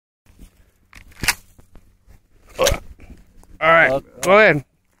All right, go ahead.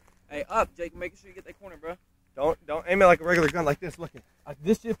 Hey, up, Jake. Making sure you get that corner, bro. Don't aim it like a regular gun like this. Look.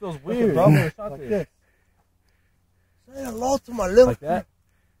 This shit feels weird. Like this. Say hello to my little. Like that.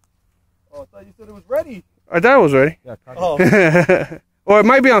 Oh, I thought you said it was ready. I thought it was ready. Yeah. Oh. Or it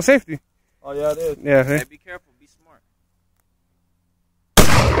might be on safety. Oh yeah, it is. Yeah. Hey, be careful. Be smart.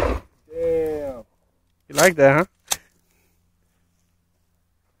 Damn. You like that, huh?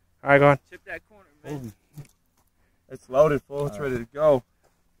 All right, go on. Chip that corner, man. It's loaded, fool. It's ready to go.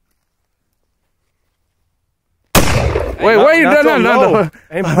 Wait, what are you doing? No.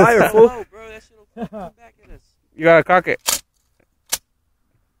 Aim higher, fool. Oh, bro, that shit'll come back at us. You gotta cock it.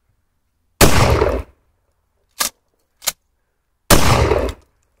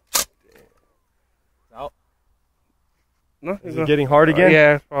 Out. No, Is it getting hard again?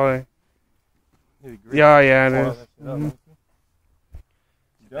 Yeah, probably. Yeah, it is. You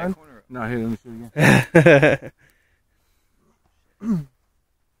done? No, here, let me show you again.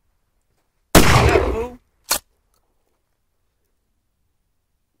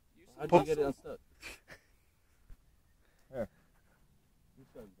 How'd you get it unstuck? Here.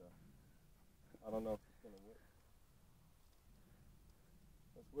 I don't know if it's gonna work.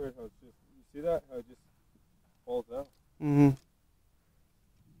 That's weird how it's just. You see that? How it just falls out.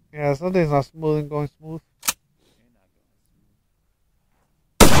 Yeah, something's not smooth and going smooth.